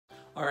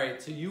All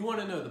right, so you want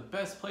to know the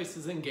best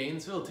places in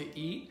Gainesville to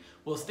eat?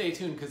 Well, stay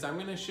tuned because I'm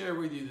going to share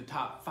with you the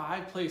top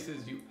 5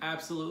 places you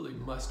absolutely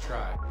must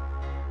try.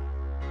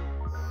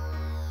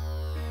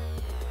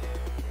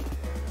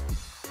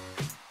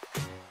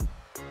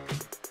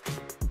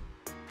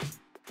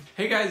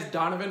 Hey guys,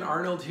 Donavan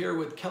Arnold here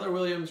with Keller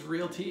Williams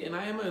Realty, and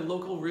I am a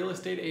local real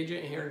estate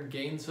agent here in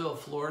Gainesville,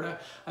 Florida.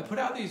 I put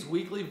out these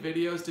weekly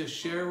videos to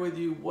share with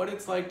you what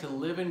it's like to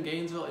live in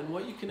Gainesville and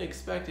what you can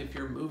expect if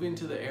you're moving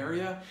to the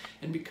area.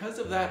 And because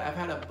of that, I've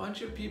had a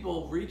bunch of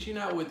people reaching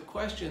out with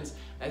questions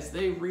as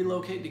they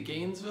relocate to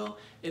Gainesville,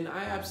 and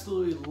I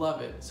absolutely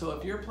love it. So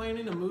if you're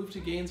planning to move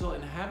to Gainesville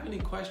and have any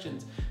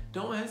questions,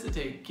 don't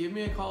hesitate. Give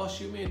me a call,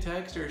 shoot me a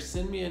text, or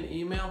send me an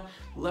email.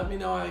 Let me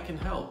know how I can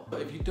help.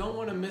 But if you don't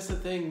want to miss a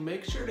thing,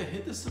 make sure to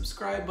hit the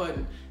subscribe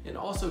button and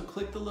also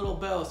click the little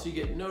bell so you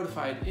get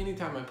notified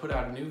anytime I put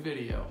out a new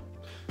video.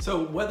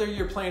 So whether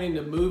you're planning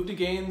to move to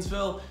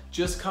Gainesville,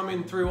 just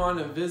coming through on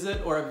a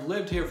visit, or have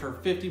lived here for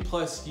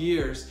 50+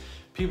 years,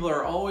 people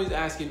are always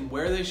asking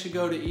where they should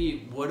go to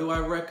eat. What do I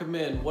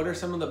recommend? What are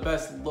some of the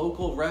best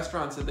local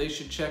restaurants that they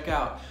should check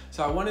out?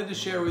 So I wanted to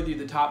share with you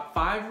the top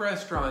 5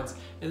 restaurants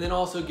and then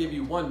also give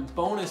you one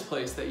bonus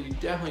place that you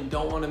definitely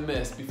don't want to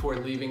miss before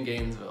leaving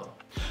Gainesville.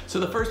 So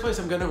the first place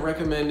I'm going to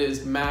recommend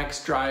is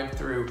Mac's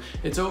Drive-Thru.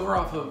 It's over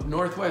off of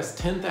Northwest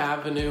 10th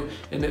Avenue,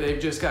 and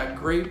they've just got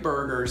great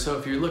burgers. So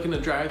if you're looking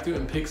to drive through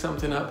and pick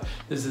something up,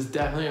 this is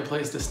definitely a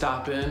place to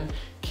stop in.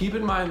 Keep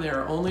in mind they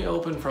are only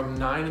open from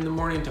 9 in the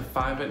morning to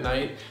 5 at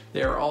night.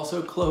 They are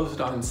also closed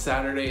on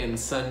Saturday and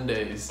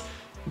Sundays.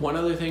 One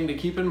other thing to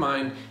keep in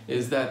mind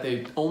is that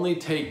they only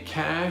take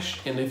cash,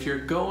 and if you're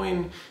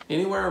going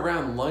anywhere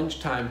around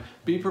lunchtime,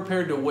 be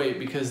prepared to wait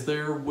because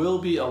there will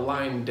be a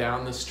line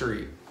down the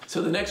street.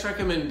 So the next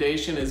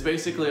recommendation is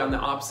basically on the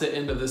opposite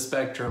end of the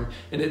spectrum,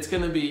 and it's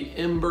gonna be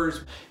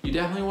Embers. You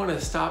definitely wanna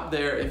stop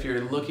there if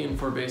you're looking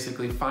for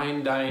basically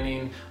fine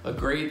dining, a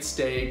great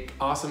steak,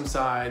 awesome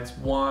sides,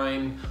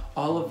 wine,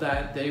 all of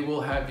that, they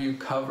will have you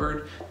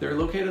covered. They're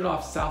located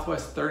off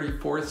Southwest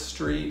 34th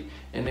Street.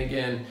 And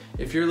again,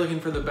 if you're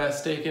looking for the best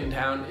steak in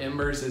town,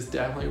 Embers is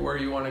definitely where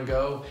you wanna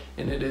go,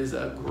 and it is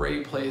a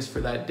great place for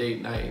that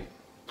date night.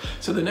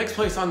 So the next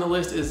place on the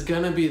list is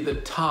gonna be The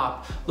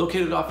Top,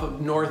 located off of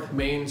North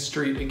Main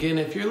Street. Again,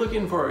 if you're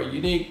looking for a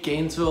unique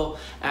Gainesville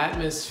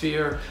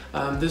atmosphere,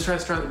 this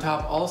restaurant, The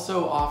Top,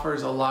 also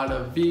offers a lot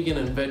of vegan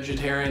and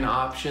vegetarian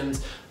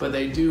options, but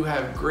they do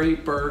have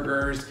great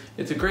burgers.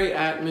 It's a great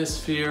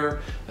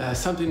atmosphere,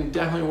 something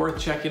definitely worth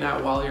checking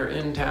out while you're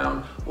in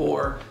town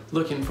or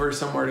looking for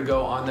somewhere to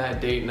go on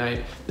that date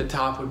night. The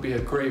Top would be a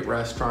great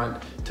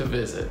restaurant to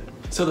visit.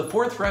 So the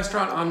 4th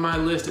restaurant on my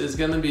list is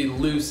gonna be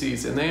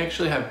Lucy's, and they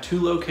actually have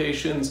 2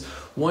 locations,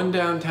 one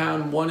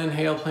downtown, one in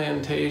Hale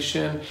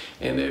Plantation.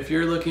 And if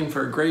you're looking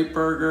for great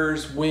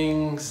burgers,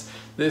 wings,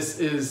 this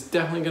is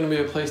definitely gonna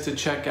be a place to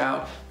check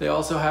out. They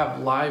also have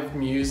live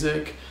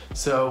music.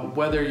 So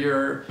whether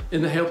you're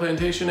in the Hale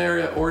Plantation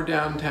area or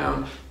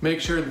downtown,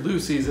 make sure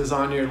Lucy's is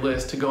on your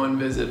list to go and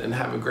visit and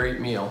have a great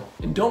meal.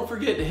 And don't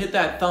forget to hit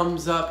that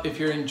thumbs up if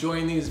you're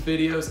enjoying these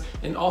videos,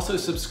 and also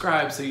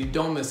subscribe so you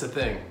don't miss a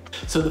thing.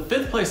 So the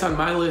 5th place on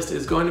my list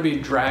is going to be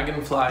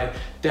Dragonfly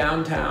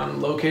downtown,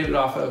 located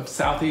off of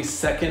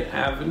Southeast 2nd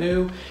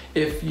Avenue.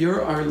 If you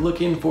are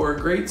looking for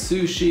great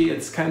sushi,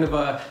 it's kind of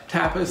a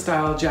tapas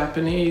style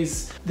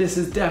Japanese, this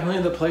is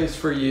definitely the place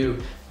for you.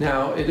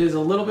 Now, it is a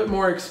little bit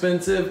more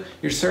expensive.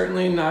 You're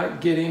certainly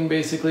not getting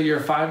basically your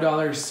 $5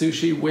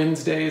 sushi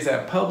Wednesdays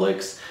at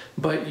Publix,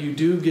 but you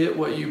do get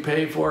what you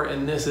pay for,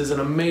 and this is an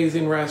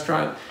amazing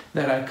restaurant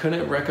that I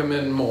couldn't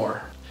recommend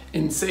more.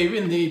 In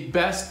saving the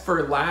best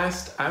for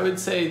last, I would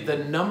say the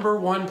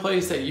 #1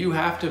 place that you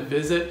have to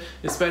visit,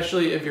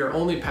 especially if you're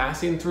only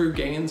passing through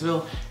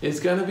Gainesville, is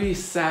gonna be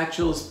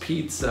Satchel's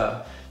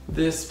Pizza.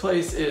 This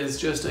place is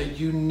just a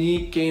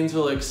unique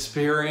Gainesville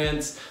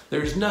experience.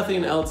 There's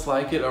nothing else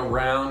like it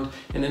around.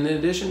 And in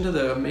addition to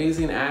the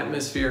amazing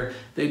atmosphere,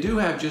 they do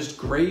have just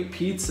great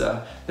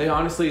pizza. They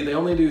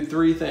only do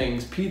 3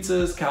 things: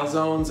 pizzas,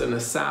 calzones, and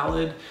a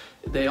salad.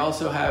 They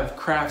also have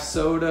craft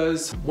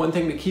sodas. One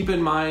thing to keep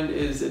in mind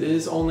is it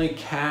is only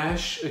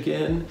cash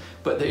again,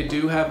 but they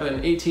do have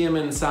an ATM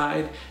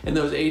inside, and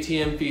those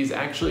ATM fees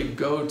actually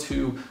go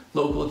to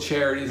local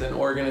charities and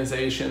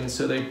organizations,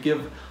 so they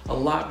give a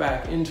lot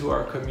back into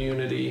our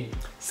community.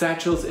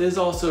 Satchel's is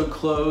also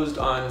closed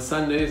on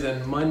Sundays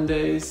and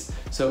Mondays,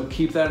 so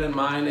keep that in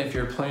mind if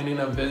you're planning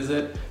a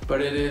visit,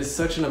 but it is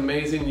such an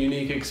amazing,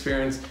 unique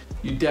experience.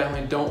 You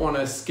definitely don't want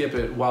to skip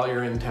it while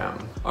you're in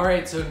town. All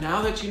right, so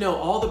now that you know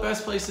all the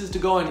best places to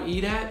go and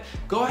eat at,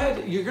 go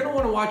ahead, you're gonna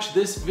want to watch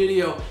this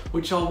video,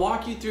 which I'll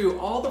walk you through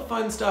all the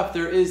fun stuff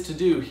there is to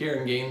do here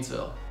in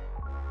Gainesville.